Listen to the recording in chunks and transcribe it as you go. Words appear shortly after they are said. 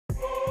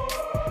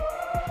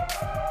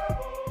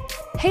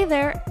Hey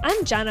there,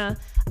 I'm Jenna.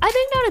 I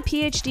banged out a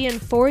PhD in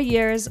 4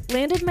 years,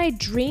 landed my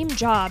dream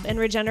job in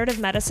regenerative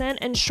medicine,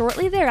 and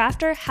shortly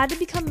thereafter had to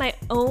become my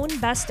own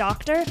best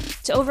doctor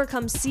to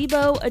overcome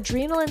SIBO,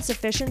 adrenal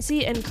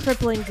insufficiency, and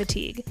crippling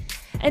fatigue.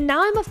 And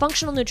now I'm a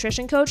functional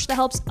nutrition coach that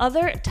helps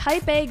other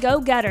type A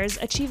go-getters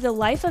achieve the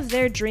life of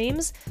their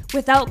dreams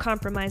without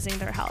compromising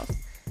their health.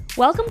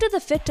 Welcome to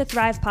the Fit to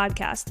Thrive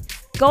podcast.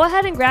 Go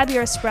ahead and grab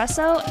your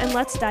espresso and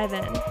let's dive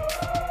in.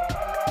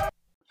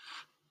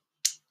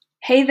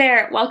 Hey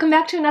there, welcome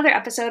back to another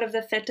episode of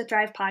the Fit to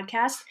Thrive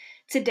podcast.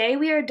 Today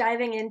we are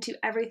diving into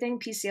everything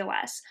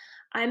PCOS.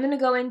 I'm going to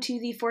go into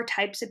the 4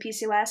 types of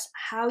PCOS,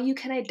 how you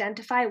can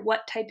identify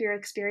what type you're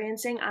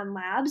experiencing on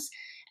labs,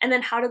 and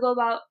then how to go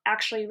about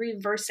actually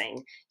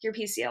reversing your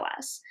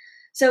PCOS.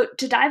 So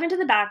to dive into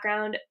the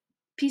background,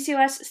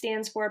 PCOS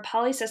stands for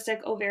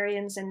polycystic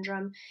ovarian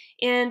syndrome,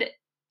 and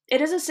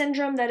it is a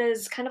syndrome that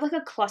is kind of like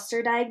a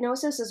cluster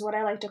diagnosis is what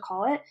I like to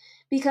call it,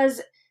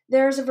 because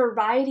there's a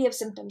variety of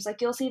symptoms.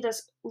 Like you'll see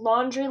this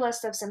laundry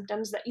list of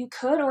symptoms that you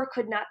could or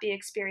could not be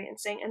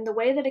experiencing. And the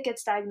way that it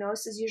gets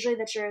diagnosed is usually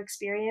that you're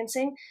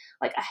experiencing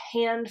like a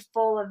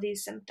handful of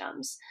these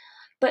symptoms.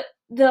 But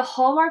the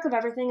hallmark of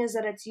everything is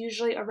that it's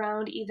usually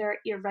around either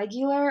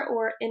irregular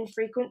or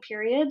infrequent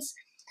periods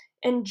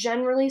and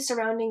generally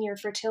surrounding your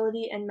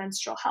fertility and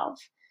menstrual health.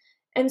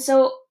 And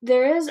so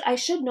I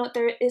should note,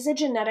 there is a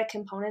genetic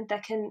component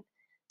that can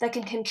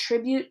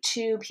contribute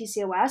to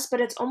PCOS, but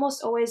it's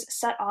almost always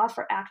set off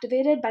or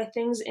activated by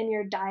things in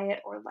your diet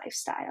or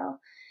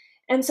lifestyle.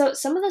 And so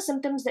some of the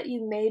symptoms that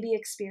you may be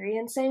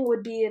experiencing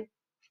would be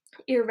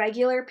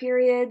irregular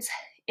periods,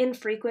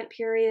 infrequent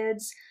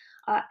periods,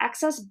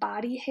 excess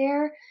body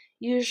hair,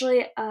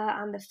 usually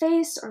on the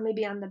face or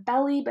maybe on the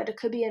belly, but it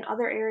could be in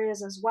other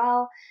areas as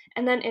well.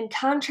 And then in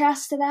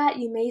contrast to that,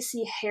 you may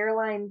see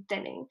hairline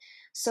thinning.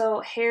 So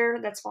hair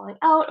that's falling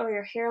out or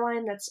your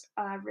hairline that's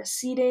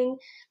receding.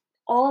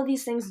 All of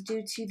these things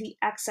due to the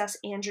excess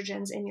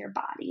androgens in your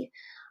body.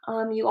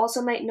 You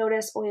also might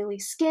notice oily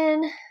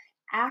skin,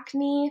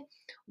 acne,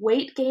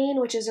 weight gain,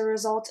 which is a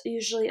result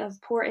usually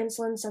of poor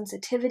insulin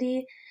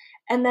sensitivity.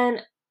 And then,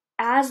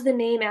 as the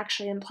name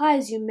actually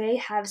implies, you may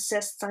have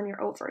cysts on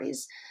your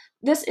ovaries.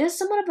 This is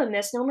somewhat of a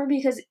misnomer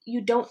because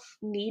you don't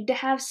need to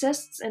have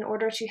cysts in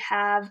order to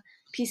have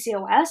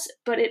PCOS,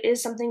 but it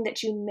is something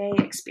that you may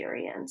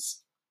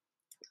experience.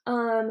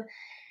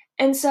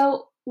 And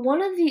so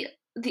one of the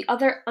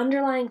other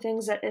underlying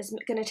things that is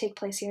going to take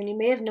place here, and you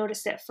may have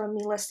noticed it from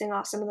me listing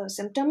off some of those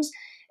symptoms,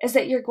 is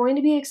that you're going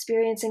to be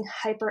experiencing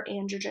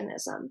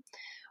hyperandrogenism,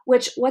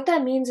 which what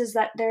that means is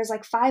that there's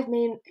like 5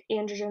 main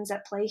androgens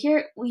at play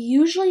here. We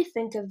usually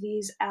think of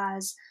these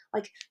as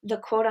like the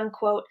quote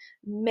unquote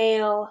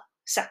male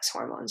sex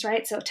hormones,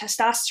 right? So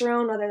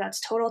testosterone, whether that's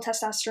total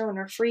testosterone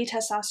or free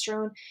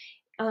testosterone,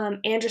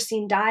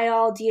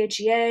 androstenediol,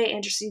 DHEA,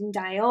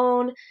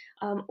 androstenedione,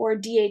 or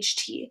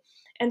DHT.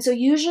 And so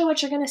usually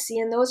what you're going to see,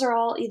 and those are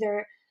all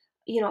either,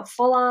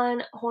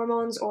 full-on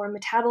hormones or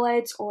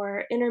metabolites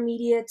or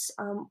intermediates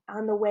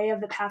on the way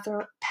of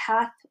the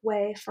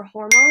pathway for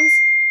hormones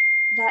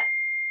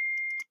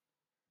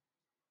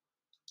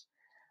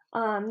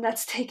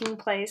that's taking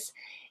place.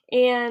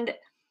 And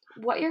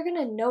what you're going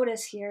to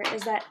notice here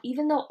is that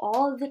even though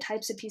all of the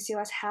types of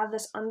PCOS have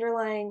this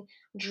underlying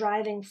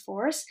driving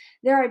force,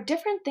 there are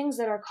different things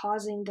that are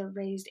causing the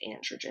raised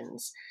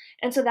androgens.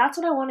 And so that's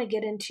what I want to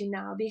get into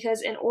now,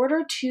 because in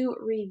order to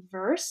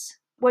reverse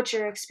what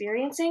you're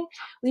experiencing,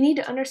 we need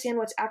to understand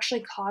what's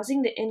actually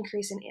causing the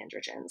increase in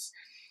androgens.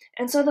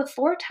 And so the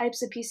 4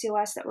 types of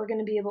PCOS that we're going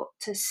to be able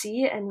to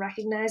see and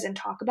recognize and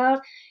talk about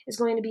is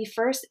going to be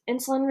first,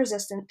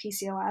 insulin-resistant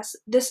PCOS.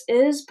 This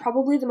is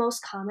probably the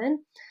most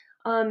common,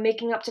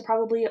 making up to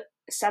probably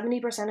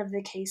 70% of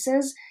the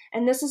cases.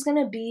 And this is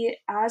going to be,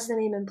 as the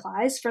name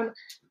implies, from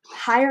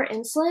higher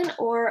insulin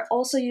or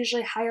also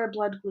usually higher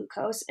blood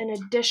glucose in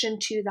addition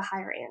to the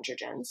higher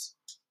androgens.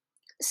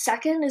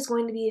 Second is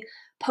going to be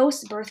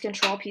post-birth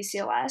control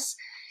PCOS.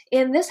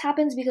 And this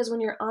happens because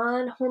when you're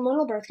on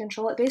hormonal birth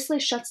control, it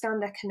basically shuts down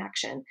the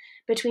connection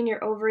between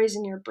your ovaries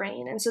and your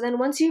brain. And so then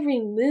once you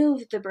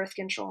remove the birth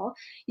control,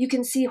 you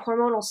can see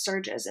hormonal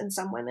surges in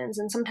some women's.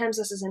 And sometimes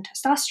this is in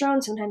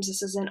testosterone, sometimes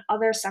this is in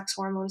other sex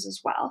hormones as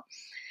well.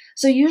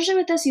 So usually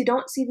with this, you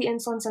don't see the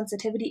insulin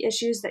sensitivity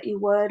issues that you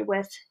would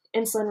with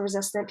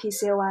insulin-resistant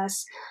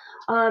PCOS.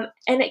 And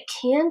it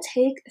can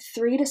take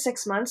 3 to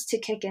 6 months to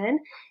kick in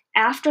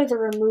after the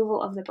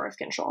removal of the birth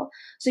control.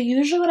 So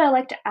usually what I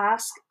like to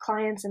ask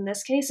clients in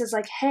this case is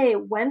like, hey,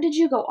 when did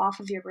you go off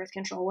of your birth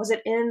control? Was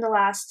it in the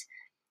last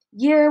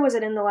year? Was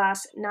it in the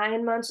last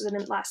 9 months? Was it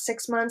in the last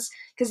 6 months?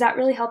 Because that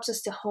really helps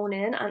us to hone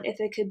in on if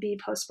it could be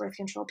post-birth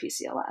control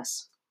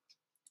PCOS.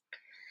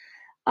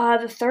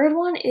 The third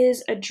one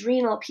is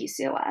adrenal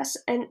PCOS.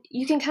 And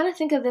you can kind of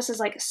think of this as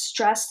like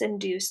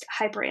stress-induced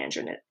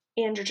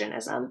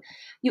hyperandrogenism.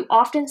 You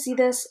often see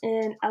this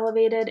in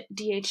elevated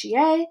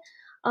DHEA.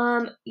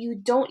 You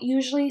don't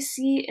usually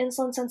see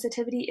insulin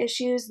sensitivity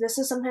issues. This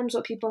is sometimes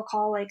what people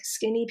call like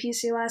skinny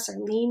PCOS or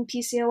lean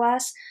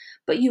PCOS,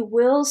 but you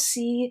will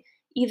see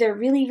either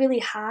really, really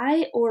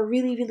high or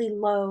really, really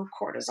low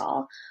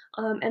cortisol.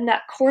 And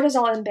that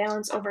cortisol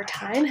imbalance over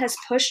time has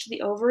pushed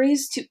the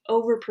ovaries to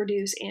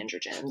overproduce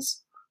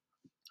androgens.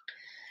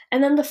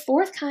 And then the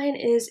fourth kind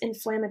is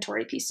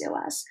inflammatory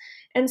PCOS.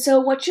 And so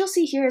what you'll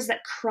see here is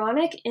that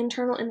chronic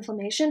internal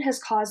inflammation has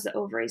caused the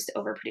ovaries to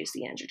overproduce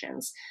the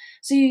androgens.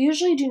 So you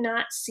usually do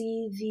not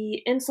see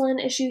the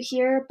insulin issue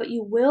here, but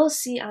you will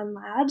see on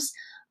labs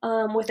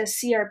with a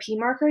CRP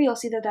marker, you'll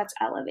see that that's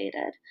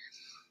elevated.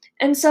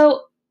 And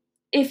so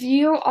if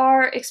you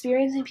are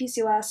experiencing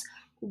PCOS,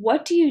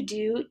 what do you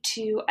do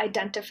to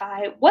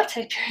identify what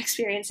type you're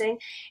experiencing?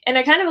 And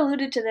I kind of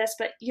alluded to this,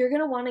 but you're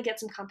going to want to get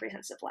some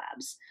comprehensive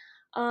labs.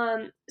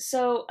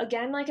 So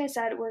again, like I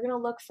said, we're going to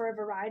look for a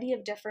variety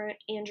of different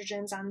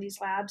androgens on these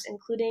labs,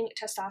 including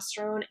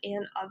testosterone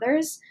and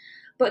others.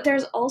 But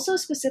there's also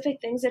specific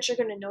things that you're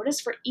going to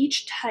notice for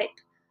each type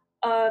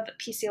of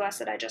PCOS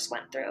that I just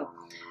went through.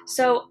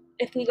 So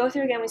if we go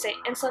through again, we say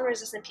insulin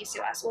resistant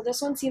PCOS. Well,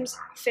 this one seems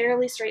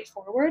fairly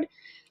straightforward.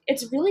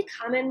 It's really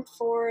common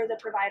for the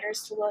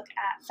providers to look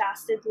at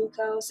fasted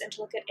glucose and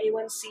to look at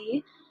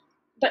A1C.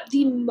 But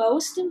the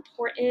most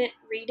important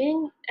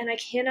reading, and I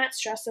cannot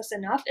stress this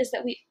enough, is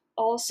that we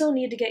also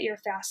need to get your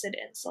fasted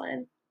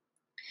insulin.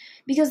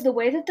 Because the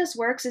way that this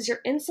works is your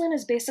insulin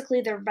is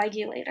basically the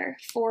regulator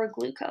for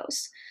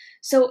glucose.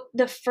 So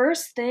the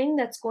first thing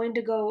that's going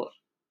to go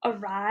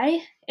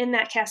awry in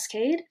that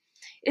cascade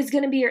is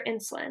going to be your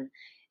insulin.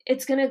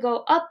 It's going to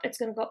go up, it's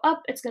going to go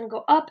up, it's going to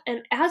go up.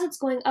 And as it's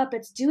going up,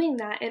 it's doing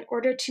that in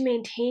order to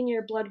maintain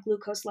your blood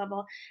glucose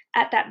level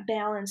at that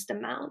balanced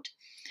amount.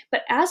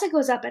 But as it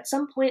goes up, at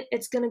some point,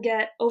 it's going to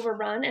get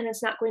overrun and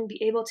it's not going to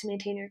be able to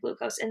maintain your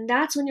glucose. And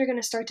that's when you're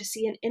going to start to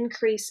see an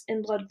increase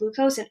in blood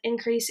glucose, an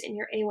increase in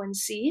your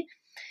A1C.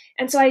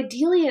 And so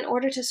ideally, in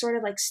order to sort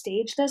of like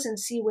stage this and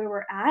see where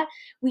we're at,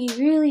 we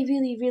really,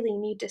 really, really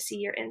need to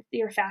see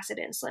your fasted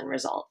insulin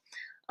result.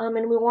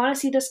 And we want to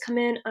see this come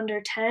in under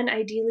 10,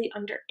 ideally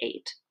under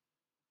 8.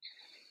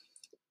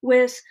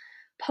 With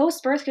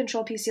post-birth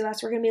control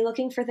PCOS, we're going to be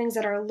looking for things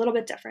that are a little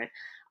bit different.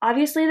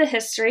 Obviously, the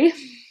history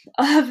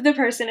of the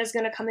person is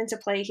going to come into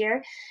play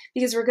here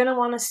because we're going to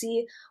want to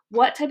see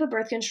what type of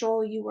birth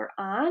control you were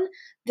on,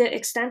 the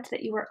extent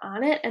that you were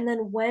on it, and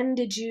then when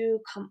did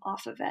you come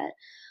off of it.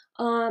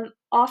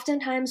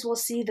 Oftentimes we'll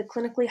see the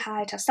clinically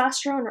high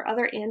testosterone or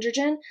other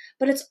androgen,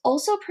 but it's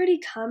also pretty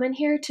common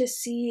here to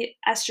see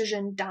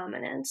estrogen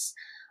dominance,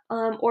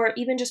 or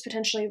even just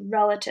potentially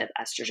relative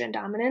estrogen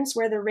dominance,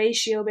 where the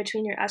ratio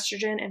between your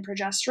estrogen and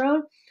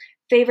progesterone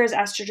favors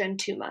estrogen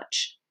too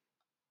much.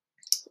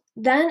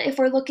 Then if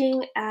we're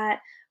looking at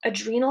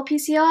adrenal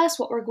PCOS,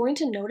 what we're going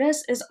to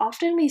notice is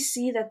often we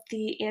see that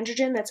the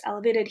androgen that's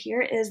elevated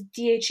here is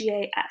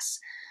DHEAS.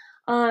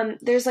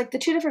 There's like the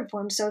two different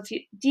forms. So if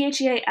you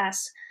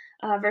DHEAS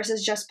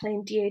versus just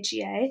plain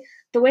DHEA,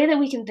 the way that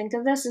we can think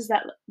of this is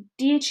that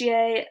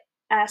DHEAS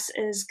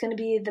is going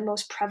to be the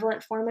most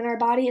prevalent form in our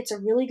body. It's a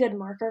really good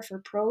marker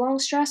for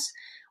prolonged stress,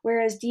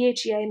 whereas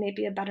DHEA may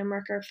be a better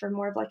marker for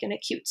more of like an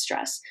acute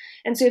stress.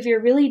 And so if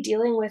you're really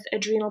dealing with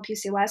adrenal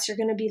PCOS, you're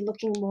going to be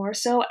looking more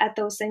so at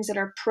those things that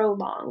are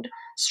prolonged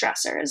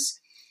stressors.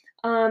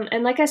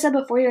 And like I said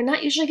before, you're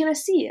not usually going to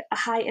see a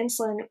high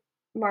insulin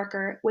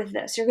marker with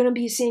this. You're going to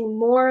be seeing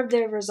more of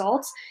the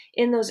results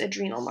in those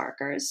adrenal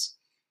markers.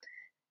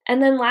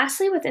 And then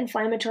lastly, with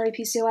inflammatory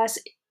PCOS,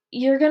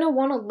 you're going to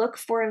want to look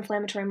for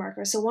inflammatory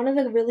markers. So one of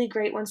the really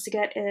great ones to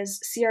get is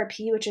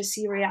CRP, which is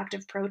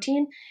C-reactive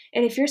protein.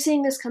 And if you're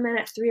seeing this come in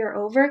at 3 or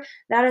over,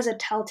 that is a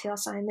telltale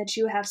sign that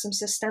you have some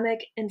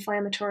systemic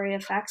inflammatory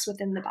effects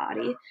within the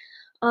body.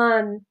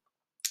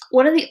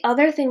 One of the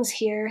other things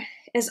here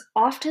is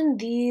often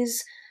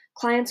these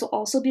clients will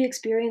also be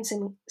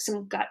experiencing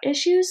some gut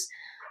issues.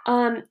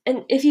 And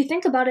if you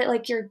think about it,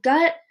 like your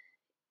gut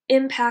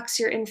impacts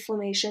your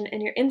inflammation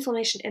and your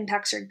inflammation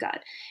impacts your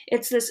gut.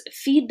 It's this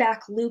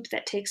feedback loop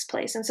that takes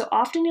place. And so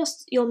often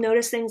you'll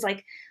notice things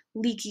like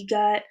leaky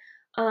gut.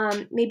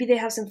 Maybe they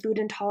have some food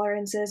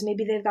intolerances.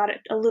 Maybe they've got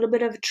a little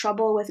bit of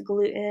trouble with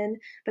gluten,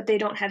 but they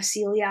don't have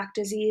celiac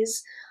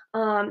disease.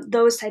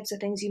 Those types of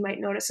things you might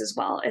notice as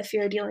well if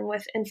you're dealing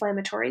with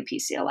inflammatory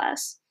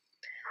PCOS.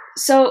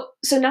 So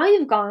now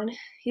you've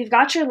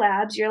got your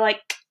labs. You're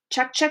like,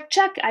 check, check,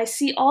 check. I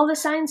see all the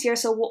signs here.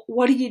 So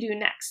what do you do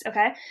next?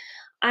 Okay.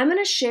 I'm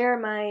going to share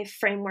my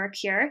framework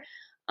here.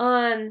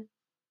 And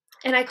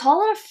I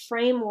call it a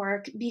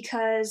framework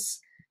because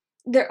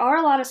there are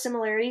a lot of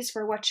similarities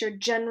for what you're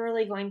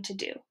generally going to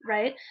do,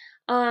 right?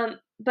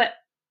 But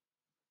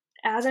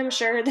as I'm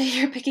sure that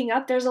you're picking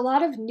up, there's a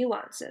lot of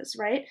nuances,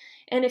 right?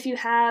 And if you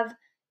have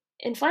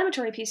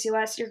inflammatory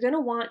PCOS, you're going to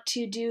want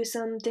to do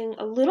something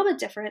a little bit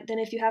different than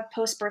if you have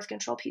post-birth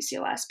control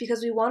PCOS,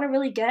 because we want to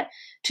really get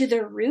to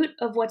the root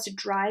of what's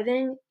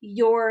driving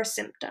your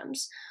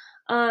symptoms.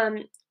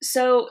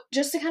 So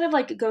just to kind of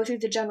like go through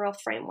the general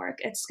framework,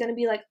 it's going to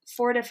be like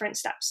 4 different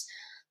steps.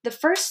 The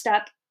first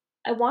step,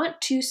 I want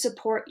to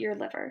support your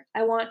liver.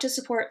 I want to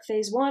support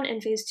phase 1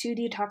 and phase 2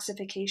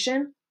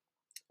 detoxification.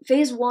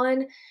 Phase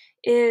 1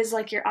 is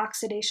like your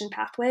oxidation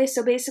pathway.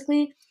 So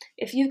basically,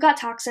 if you've got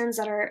toxins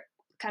that are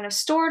kind of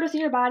stored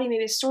within your body,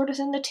 maybe it's stored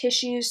within the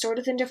tissues, stored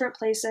within different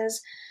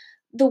places.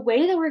 The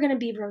way that we're going to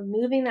be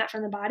removing that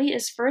from the body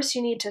is first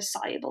you need to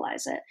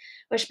solubilize it,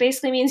 which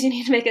basically means you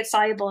need to make it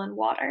soluble in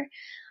water.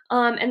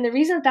 And the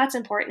reason that that's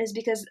important is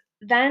because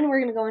then we're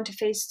going to go into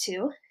phase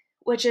 2,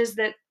 which is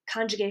the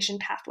conjugation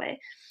pathway.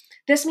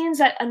 This means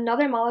that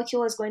another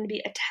molecule is going to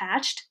be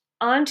attached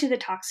onto the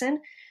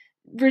toxin,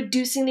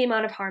 reducing the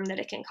amount of harm that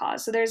it can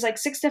cause. So there's like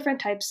 6 different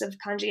types of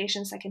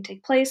conjugations that can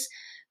take place.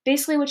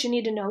 Basically, what you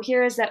need to know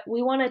here is that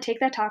we want to take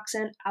that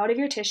toxin out of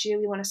your tissue.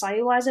 We want to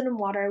solubilize it in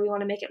water. We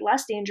want to make it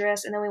less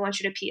dangerous, and then we want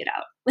you to pee it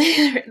out.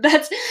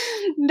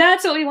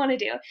 That's what we want to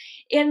do.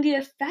 And the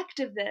effect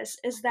of this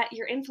is that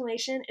your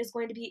inflammation is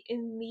going to be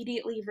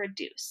immediately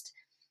reduced.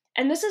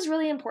 And this is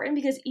really important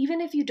because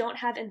even if you don't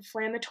have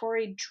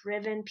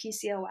inflammatory-driven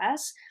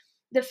PCOS,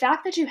 the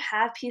fact that you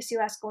have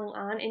PCOS going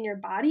on in your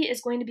body is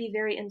going to be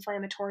very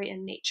inflammatory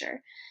in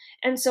nature.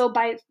 And so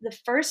by the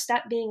first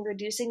step being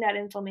reducing that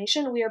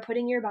inflammation, we are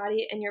putting your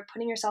body and you're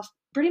putting yourself,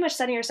 pretty much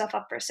setting yourself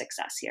up for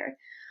success here.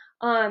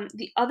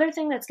 The other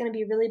thing that's going to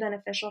be really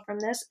beneficial from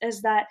this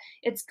is that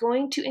it's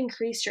going to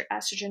increase your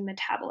estrogen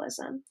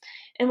metabolism.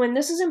 And when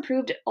this is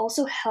improved, it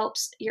also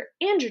helps your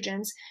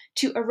androgens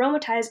to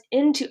aromatize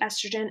into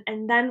estrogen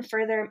and then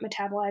further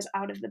metabolize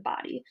out of the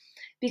body,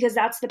 because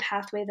that's the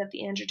pathway that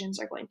the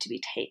androgens are going to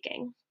be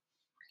taking.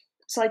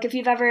 So like if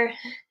you've ever,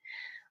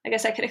 I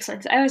guess I could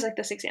explain. I always like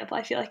this example.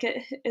 I feel like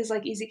it is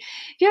like easy.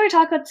 If you ever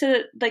talk about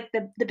to like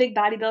the big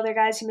bodybuilder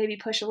guys who maybe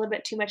push a little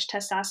bit too much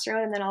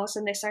testosterone and then all of a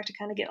sudden they start to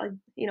kind of get like,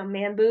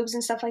 man boobs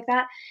and stuff like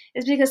that,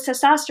 is because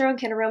testosterone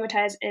can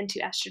aromatize into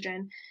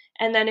estrogen.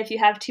 And then if you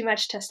have too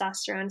much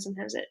testosterone,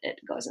 sometimes it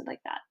goes in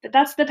like that. But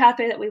that's the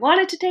pathway that we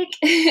want it to take.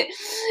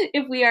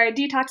 If we are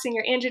detoxing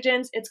your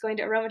androgens, it's going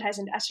to aromatize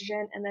into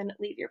estrogen and then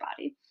leave your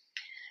body.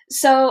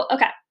 So,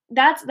 okay,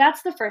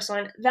 that's the first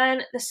one.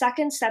 Then the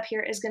second step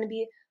here is going to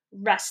be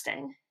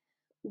resting.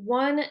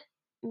 One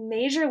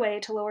major way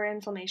to lower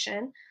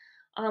inflammation,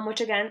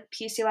 which again,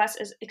 PCOS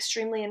is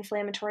extremely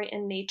inflammatory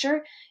in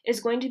nature,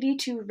 is going to be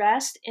to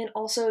rest and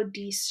also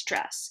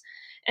de-stress.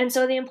 And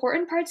so the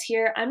important parts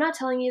here, I'm not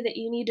telling you that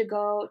you need to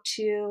go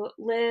to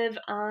live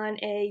on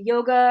a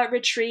yoga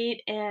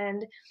retreat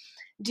and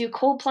do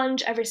cold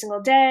plunge every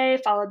single day,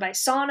 followed by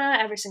sauna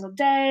every single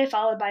day,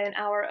 followed by an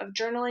hour of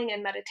journaling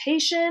and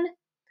meditation.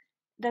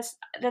 That's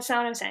not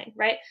what I'm saying,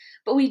 right?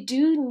 But we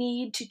do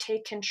need to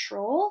take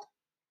control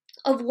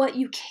of what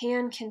you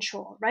can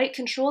control, right?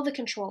 Control the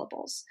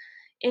controllables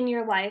in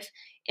your life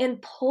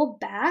and pull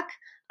back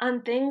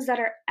on things that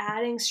are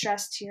adding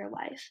stress to your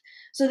life.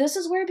 So this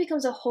is where it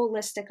becomes a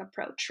holistic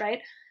approach, right?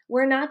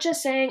 We're not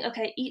just saying,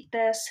 okay, eat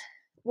this,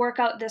 work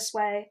out this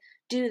way,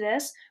 do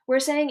this. We're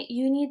saying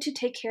you need to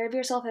take care of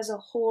yourself as a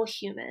whole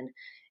human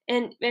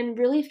and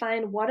really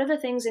find what are the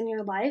things in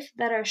your life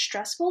that are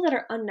stressful, that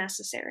are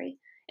unnecessary,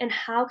 and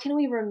how can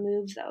we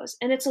remove those?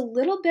 And it's a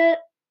little bit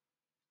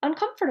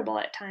uncomfortable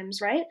at times,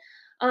 right?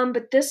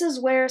 But this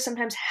is where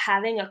sometimes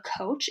having a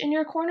coach in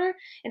your corner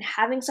and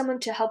having someone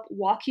to help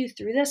walk you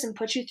through this and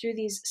put you through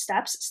these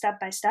steps, step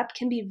by step,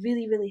 can be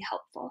really, really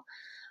helpful.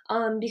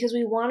 Because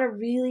we want to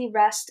really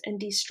rest and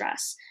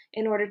de-stress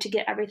in order to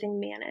get everything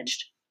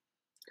managed.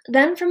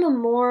 Then from a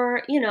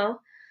more,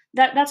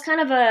 that's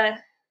kind of a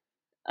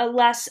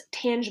less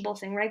tangible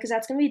thing, right? Because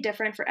that's going to be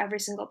different for every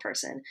single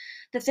person.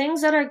 The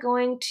things that are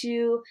going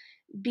to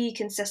be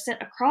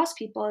consistent across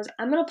people is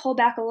I'm going to pull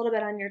back a little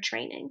bit on your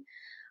training.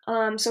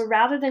 So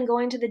rather than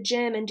going to the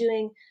gym and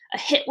doing a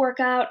HIIT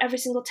workout every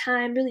single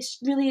time, really,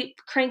 really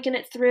cranking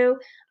it through,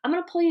 I'm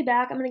going to pull you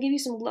back. I'm going to give you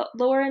some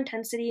lower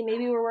intensity.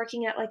 Maybe we're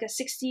working at like a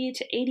 60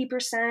 to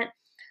 80%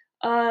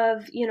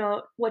 of,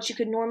 what you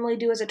could normally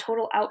do as a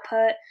total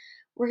output.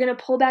 We're going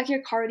to pull back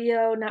your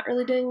cardio, not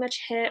really doing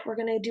much HIIT. We're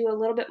going to do a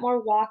little bit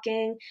more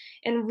walking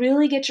and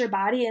really get your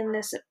body in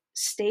this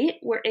state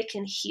where it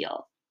can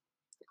heal.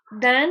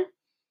 Then,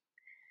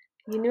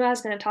 you knew I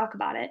was going to talk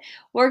about it.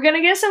 We're going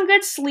to get some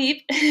good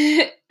sleep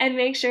and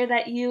make sure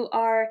that you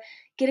are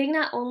getting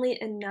not only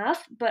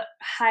enough, but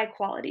high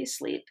quality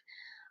sleep.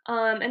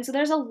 And so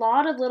there's a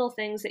lot of little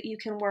things that you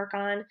can work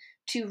on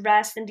to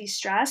rest and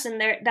de-stress.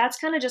 And that's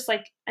kind of just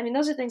like,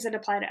 those are things that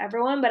apply to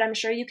everyone, but I'm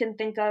sure you can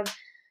think of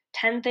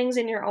 10 things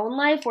in your own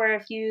life where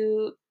if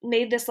you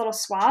made this little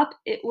swap,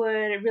 it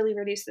would really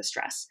reduce the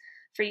stress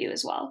for you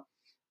as well.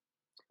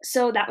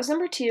 So that was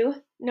number 2.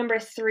 Number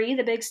 3,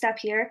 the big step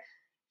here,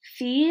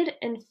 feed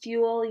and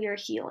fuel your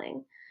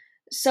healing.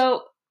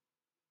 So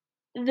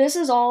this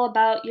is all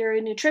about your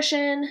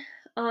nutrition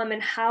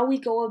and how we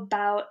go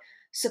about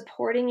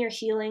supporting your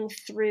healing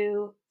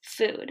through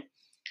food.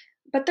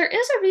 But there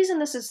is a reason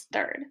this is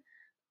 3rd.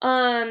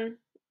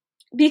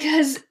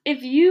 Because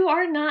if you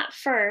are not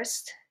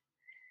first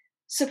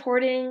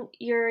supporting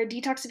your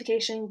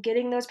detoxification,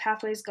 getting those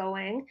pathways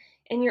going,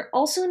 and you're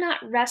also not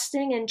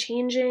resting and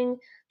changing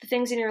the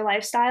things in your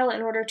lifestyle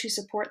in order to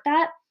support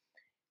that,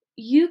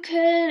 you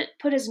could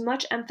put as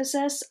much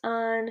emphasis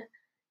on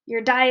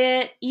your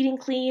diet, eating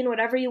clean,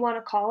 whatever you want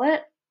to call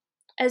it,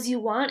 as you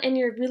want, and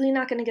you're really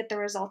not going to get the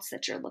results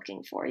that you're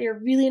looking for. You're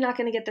really not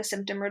going to get the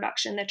symptom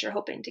reduction that you're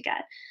hoping to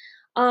get.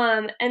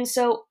 And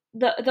so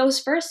those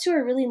first two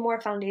are really more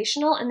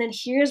foundational, and then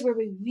here's where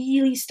we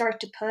really start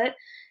to put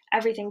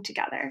everything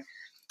together.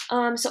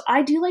 So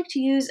I do like to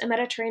use a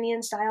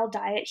Mediterranean style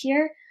diet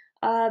here.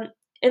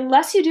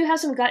 Unless you do have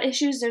some gut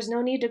issues, there's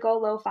no need to go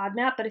low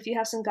FODMAP, but if you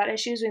have some gut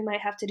issues, we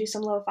might have to do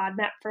some low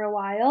FODMAP for a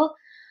while.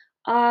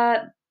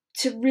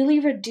 To really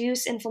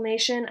reduce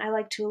inflammation, I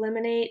like to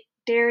eliminate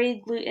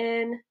dairy,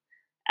 gluten,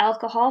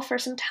 alcohol for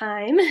some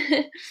time,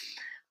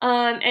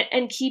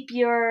 and keep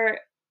your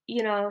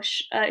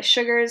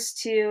sugars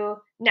to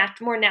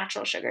more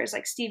natural sugars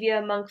like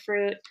stevia, monk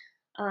fruit,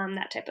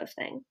 that type of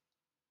thing.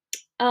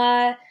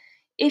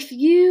 If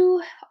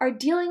you are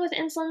dealing with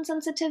insulin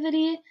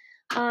sensitivity,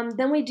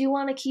 then we do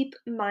want to keep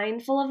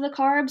mindful of the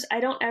carbs. I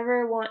don't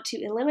ever want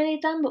to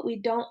eliminate them, but we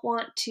don't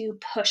want to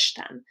push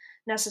them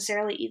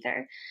necessarily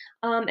either.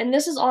 And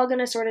this is all going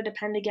to sort of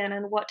depend again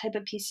on what type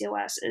of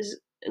PCOS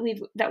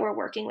that we're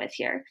working with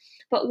here.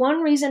 But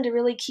one reason to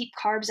really keep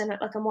carbs in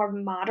like a more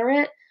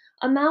moderate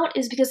amount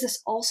is because this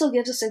also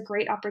gives us a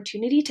great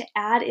opportunity to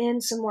add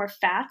in some more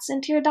fats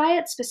into your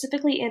diet,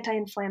 specifically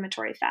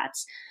anti-inflammatory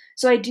fats.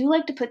 So I do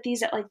like to put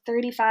these at like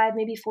 35,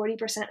 maybe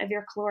 40% of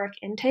your caloric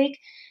intake.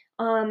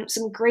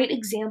 Some great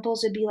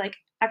examples would be like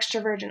extra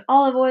virgin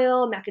olive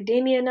oil,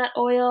 macadamia nut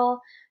oil,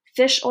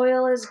 fish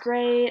oil is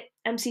great,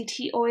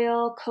 MCT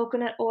oil,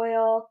 coconut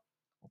oil,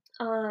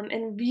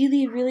 and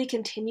really, really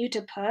continue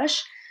to push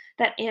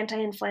that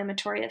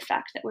anti-inflammatory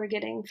effect that we're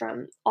getting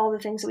from all the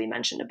things that we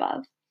mentioned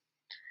above.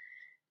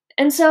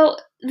 And so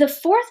the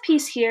fourth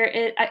piece here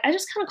is, I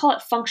just kind of call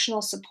it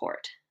functional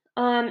support.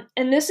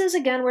 And this is,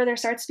 again, where there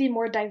starts to be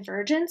more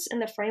divergence in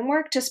the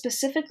framework to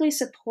specifically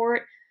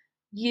support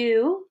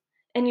you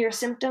and your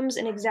symptoms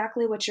and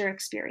exactly what you're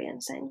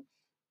experiencing.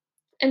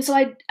 And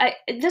so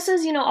this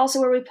is, also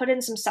where we put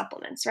in some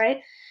supplements, right?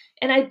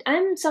 And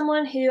I'm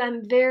someone who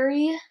I'm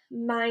very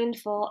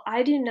mindful.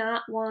 I do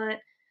not want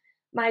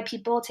my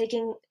people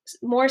taking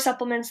more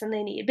supplements than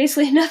they need.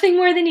 Basically, nothing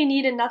more than you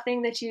need and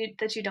nothing that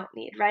you don't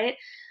need, right?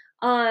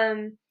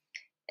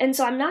 And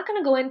so I'm not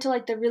going to go into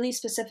like the really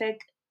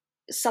specific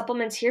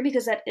supplements here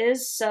because that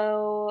is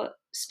so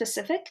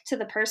specific to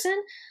the person,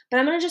 but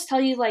I'm going to just tell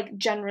you like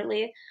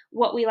generally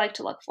what we like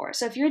to look for.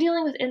 So if you're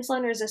dealing with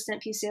insulin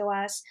resistant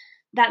PCOS,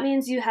 that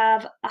means you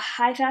have a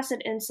high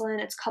fasted insulin,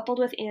 it's coupled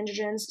with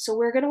androgens. So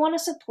we're going to want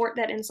to support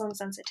that insulin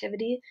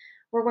sensitivity.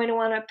 We're going to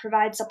want to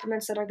provide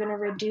supplements that are going to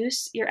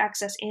reduce your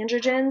excess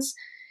androgens.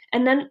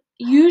 And then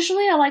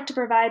usually I like to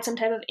provide some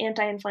type of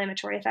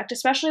anti-inflammatory effect,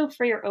 especially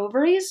for your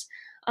ovaries,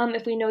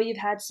 if we know you've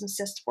had some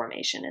cyst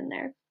formation in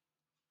there.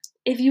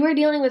 If you are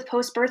dealing with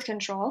post-birth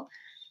control,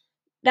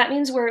 that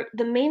means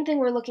the main thing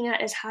we're looking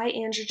at is high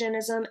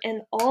androgenism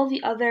and all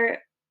the other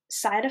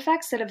side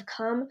effects that have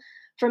come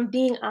from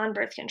being on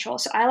birth control.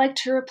 So I like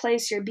to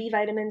replace your B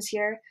vitamins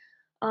here,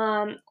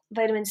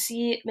 vitamin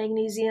C,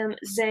 magnesium,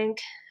 zinc.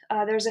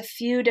 There's a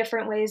few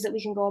different ways that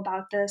we can go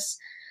about this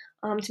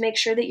to make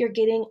sure that you're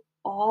getting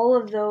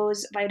all of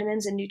those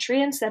vitamins and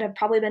nutrients that have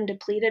probably been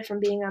depleted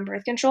from being on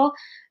birth control,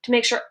 to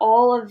make sure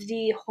all of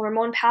the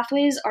hormone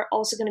pathways are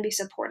also going to be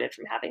supported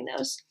from having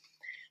those.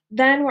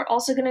 Then we're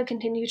also going to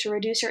continue to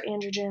reduce your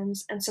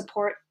androgens and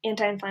support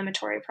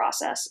anti-inflammatory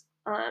process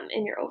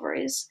in your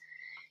ovaries.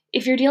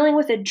 If you're dealing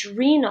with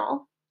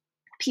adrenal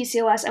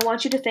PCOS, I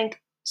want you to think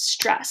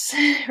stress,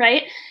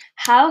 right?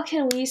 How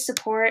can we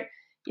support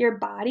your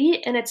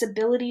body and its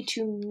ability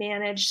to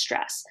manage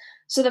stress?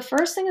 So the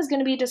first thing is going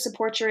to be to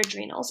support your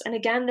adrenals. And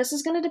again, this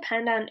is going to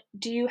depend on,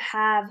 do you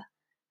have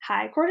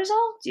high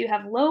cortisol? Do you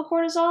have low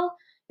cortisol?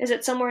 Is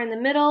it somewhere in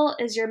the middle?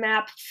 Is your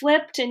map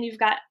flipped and you've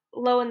got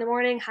low in the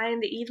morning, high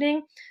in the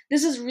evening?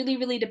 This is really,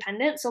 really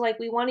dependent. So like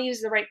we want to use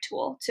the right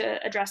tool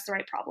to address the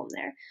right problem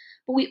there.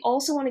 But we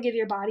also want to give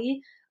your body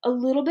a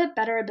little bit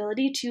better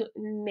ability to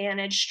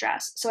manage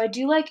stress. So I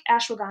do like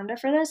ashwagandha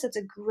for this. It's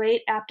a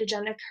great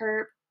adaptogenic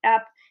herb.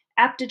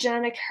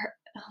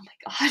 Oh my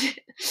God.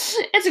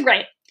 It's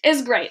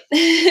great.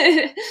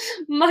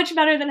 Much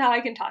better than how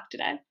I can talk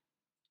today.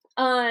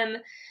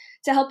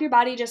 To help your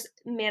body just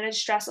manage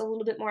stress a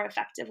little bit more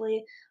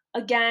effectively.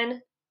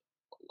 Again,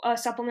 a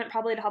supplement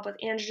probably to help with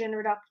androgen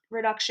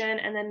reduction,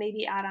 and then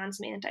maybe add on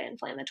some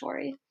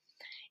anti-inflammatory.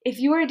 If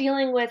you are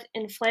dealing with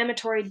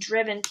inflammatory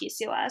driven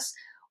PCOS,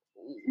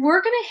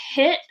 we're going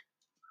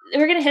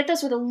to hit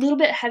this with a little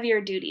bit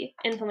heavier duty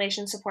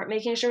inflammation support,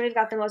 making sure we've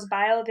got the most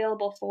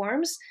bioavailable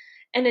forms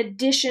in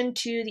addition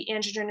to the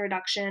androgen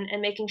reduction,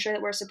 and making sure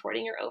that we're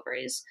supporting your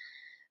ovaries.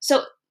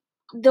 So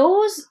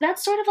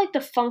that's sort of like the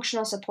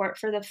functional support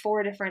for the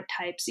 4 different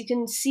types. You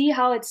can see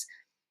how it's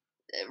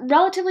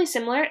relatively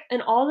similar.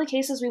 In all the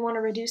cases, we want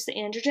to reduce the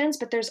androgens,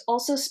 but there's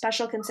also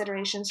special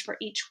considerations for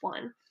each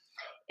one.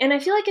 And I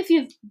feel like if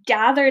you've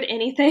gathered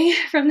anything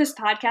from this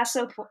podcast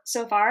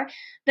so far,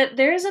 that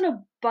there's an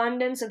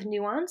abundance of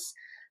nuance.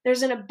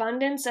 There's an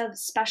abundance of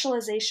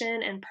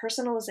specialization and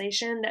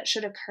personalization that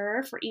should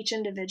occur for each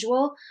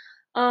individual.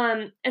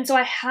 And so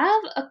I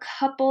have a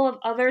couple of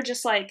other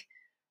just like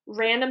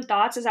random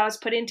thoughts as I was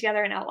putting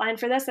together an outline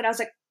for this that I was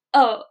like,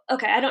 oh,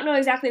 okay, I don't know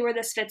exactly where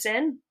this fits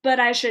in, but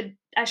I should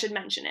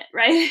mention it,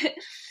 right?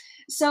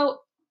 So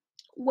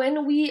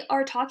when we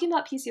are talking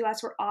about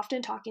PCOS, we're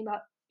often talking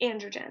about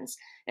androgens.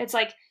 It's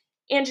like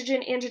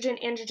androgen,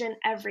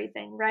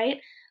 everything, right?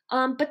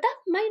 But that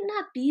might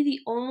not be the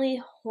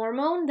only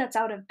hormone that's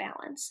out of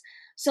balance.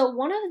 So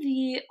one of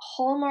the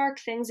hallmark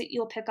things that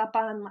you'll pick up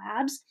on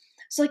labs,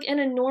 so like in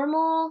a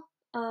normal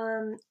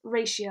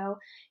ratio,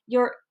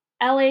 your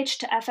LH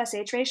to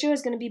FSH ratio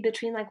is going to be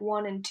between like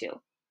 1 and 2.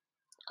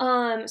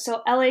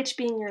 So LH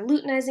being your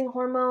luteinizing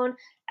hormone,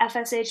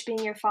 FSH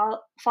being your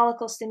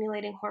follicle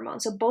stimulating hormone.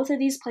 So both of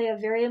these play a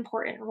very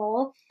important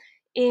role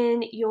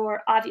in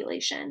your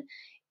ovulation.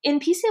 In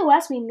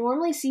PCOS, we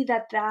normally see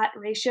that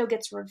ratio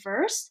gets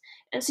reversed.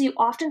 And so you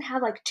often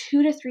have like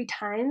 2 to 3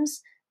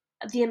 times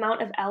the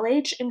amount of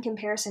LH in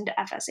comparison to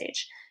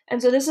FSH.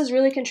 And so this is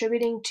really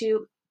contributing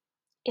to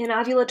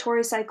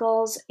anovulatory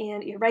cycles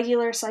and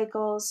irregular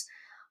cycles.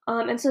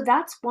 And so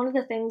that's one of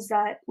the things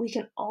that we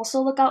can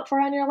also look out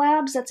for on your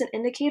labs. That's an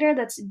indicator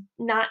that's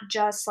not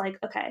just like,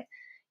 okay,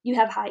 you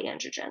have high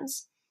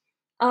androgens.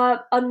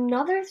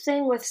 Another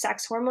thing with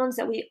sex hormones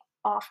that we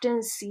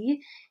often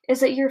see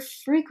is that you're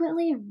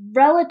frequently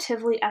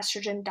relatively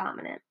estrogen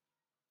dominant.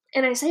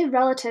 And I say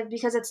relative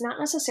because it's not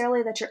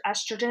necessarily that your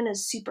estrogen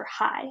is super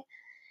high.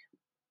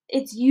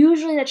 It's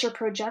usually that your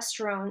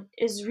progesterone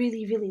is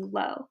really, really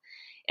low.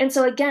 And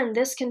so again,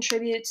 this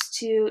contributes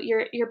to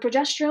your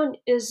progesterone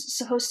is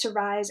supposed to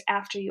rise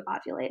after you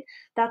ovulate.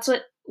 That's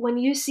what, when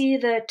you see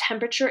the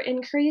temperature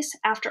increase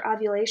after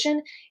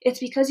ovulation, it's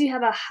because you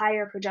have a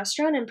higher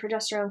progesterone, and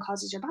progesterone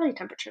causes your body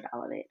temperature to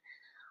elevate.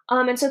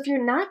 And so if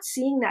you're not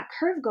seeing that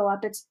curve go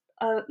up, it's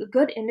a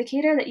good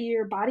indicator that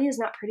your body is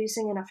not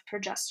producing enough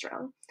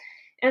progesterone.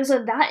 And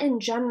so that in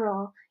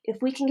general, if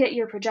we can get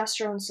your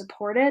progesterone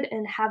supported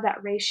and have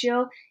that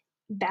ratio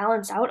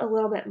balance out a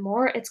little bit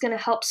more, it's going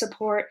to help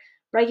support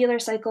regular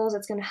cycles.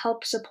 It's going to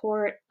help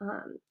support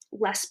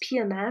less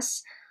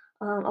PMS,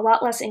 a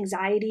lot less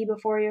anxiety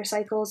before your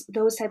cycles.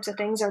 Those types of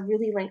things are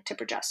really linked to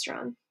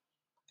progesterone.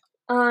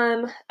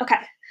 Okay,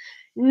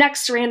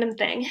 next random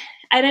thing.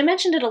 And I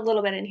mentioned it a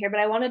little bit in here, but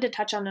I wanted to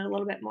touch on it a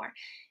little bit more.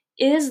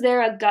 Is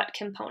there a gut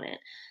component?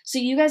 So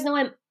you guys know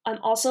I'm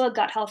also a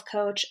gut health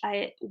coach.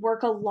 I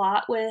work a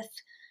lot with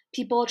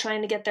people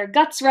trying to get their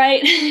guts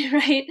right,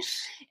 right?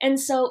 And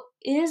so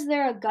is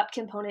there a gut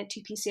component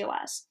to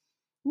PCOS?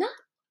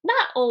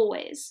 Not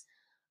always.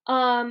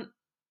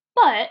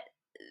 But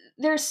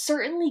there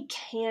certainly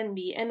can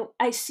be. And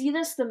I see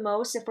this the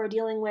most if we're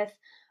dealing with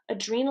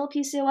adrenal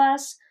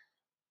PCOS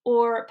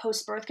or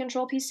post-birth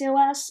control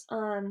PCOS.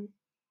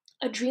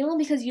 Adrenal,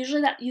 because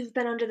usually that you've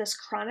been under this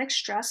chronic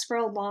stress for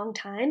a long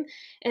time,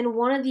 and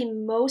one of the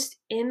most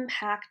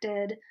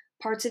impacted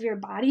parts of your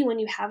body when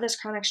you have this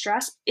chronic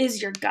stress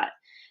is your gut.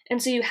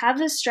 And so you have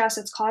this stress,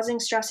 it's causing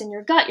stress in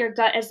your gut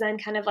is then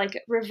kind of like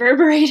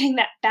reverberating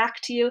that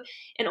back to you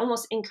and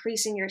almost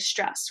increasing your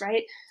stress,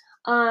 right?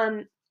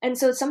 And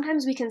so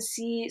sometimes we can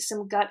see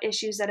some gut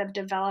issues that have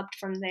developed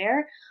from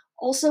there.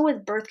 Also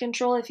with birth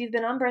control, if you've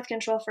been on birth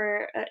control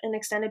for an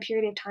extended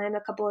period of time,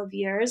 a couple of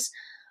years,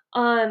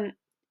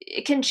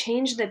 it can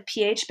change the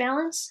pH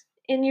balance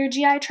in your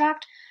GI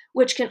tract,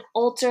 which can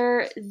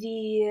alter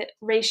the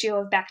ratio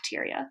of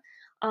bacteria.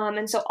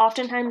 And so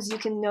oftentimes you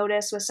can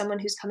notice with someone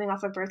who's coming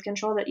off of birth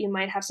control that you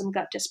might have some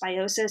gut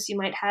dysbiosis, you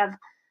might have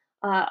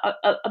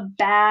a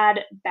bad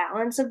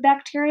balance of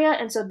bacteria,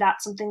 and so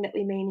that's something that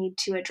we may need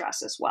to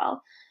address as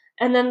well.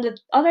 And then the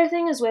other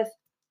thing is with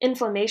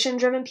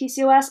inflammation-driven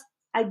PCOS,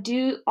 I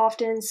do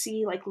often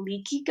see like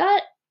leaky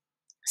gut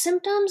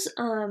symptoms.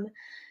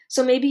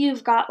 So maybe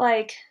you've got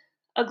like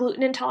a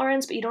gluten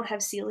intolerance, but you don't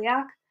have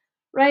celiac,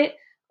 right?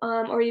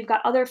 Or you've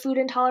got other food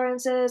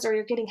intolerances, or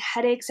you're getting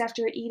headaches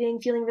after you're eating,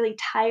 feeling really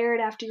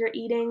tired after you're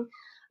eating.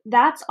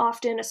 That's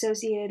often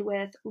associated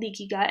with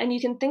leaky gut. And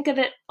you can think of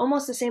it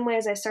almost the same way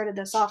as I started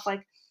this off.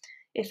 Like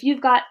if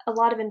you've got a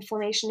lot of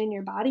inflammation in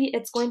your body,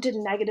 it's going to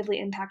negatively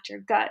impact your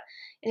gut.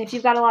 And if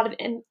you've got a lot of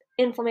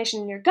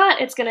inflammation in your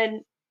gut, it's going to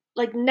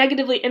like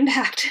negatively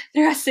impact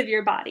the rest of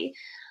your body.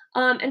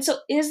 And so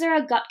is there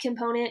a gut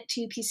component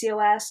to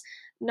PCOS?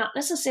 Not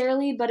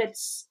necessarily, but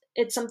it's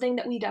something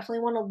that we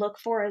definitely want to look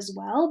for as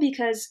well,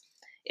 because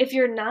if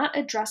you're not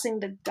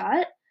addressing the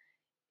gut,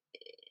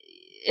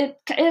 it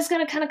is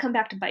going to kind of come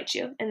back to bite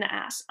you in the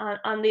ass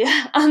on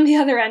the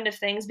other end of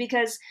things,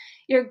 because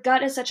your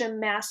gut is such a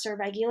master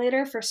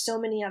regulator for so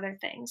many other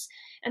things.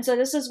 And so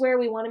this is where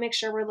we want to make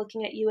sure we're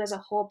looking at you as a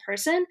whole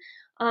person,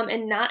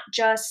 and not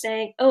just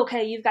saying, oh,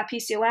 okay, you've got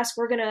PCOS,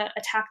 we're going to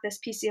attack this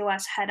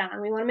PCOS head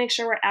on. We want to make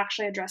sure we're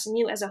actually addressing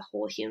you as a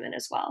whole human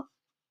as well.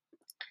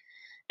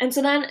 And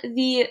so then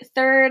the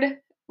third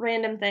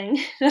random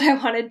thing that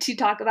I wanted to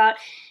talk about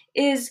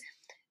is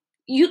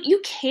you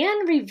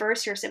can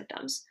reverse your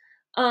symptoms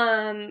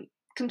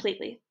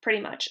completely, pretty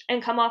much,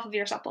 and come off of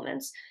your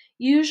supplements.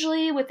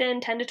 Usually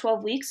within 10 to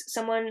 12 weeks,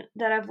 someone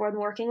that I've been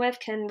working with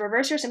can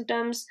reverse your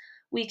symptoms.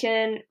 We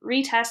can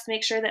retest,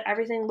 make sure that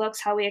everything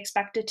looks how we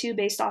expect it to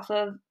based off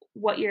of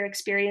what you're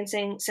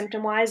experiencing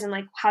symptom-wise and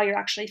like how you're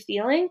actually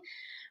feeling.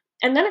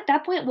 And then at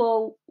that point,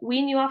 we'll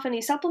wean you off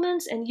any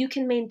supplements and you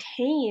can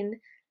maintain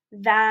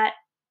that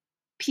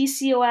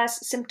PCOS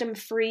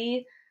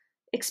symptom-free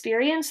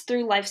experience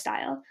through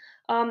lifestyle.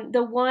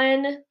 The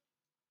one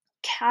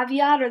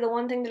caveat, or the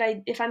one thing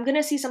that if I'm going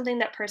to see something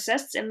that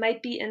persists, it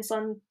might be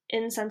insulin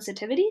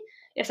insensitivity.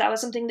 If that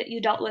was something that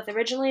you dealt with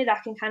originally,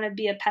 that can kind of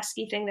be a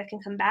pesky thing that can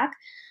come back.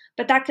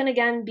 But that can,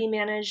 again, be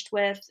managed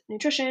with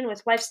nutrition,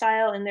 with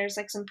lifestyle, and there's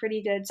like some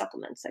pretty good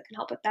supplements that can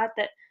help with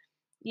that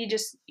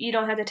you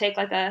don't have to take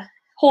like a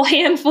whole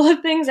handful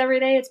of things every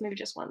day. It's maybe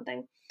just one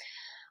thing.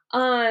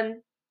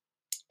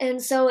 And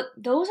so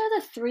those are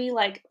the 3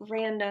 like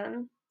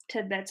random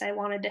tidbits I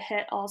wanted to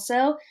hit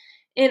also.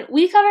 And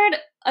we covered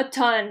a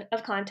ton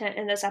of content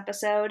in this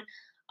episode.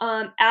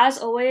 As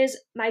always,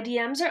 my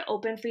DMs are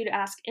open for you to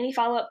ask any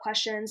follow-up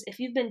questions. If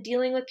you've been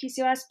dealing with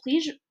PCOS,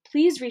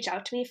 please reach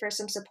out to me for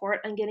some support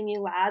on getting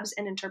you labs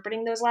and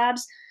interpreting those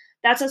labs.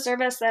 That's a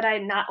service that I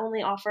not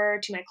only offer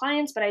to my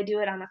clients, but I do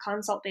it on a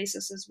consult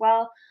basis as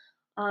well.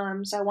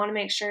 So I want to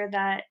make sure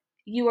that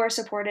you are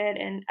supported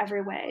in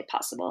every way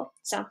possible.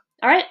 So,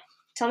 all right,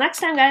 till next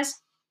time, guys.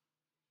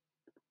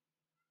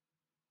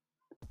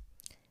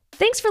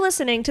 Thanks for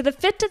listening to the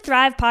Fit to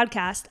Thrive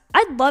podcast.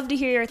 I'd love to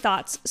hear your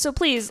thoughts, so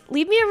please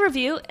leave me a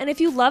review, and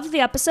if you loved the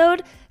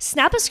episode,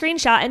 snap a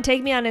screenshot and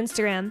tag me on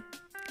Instagram.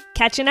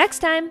 Catch you next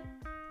time.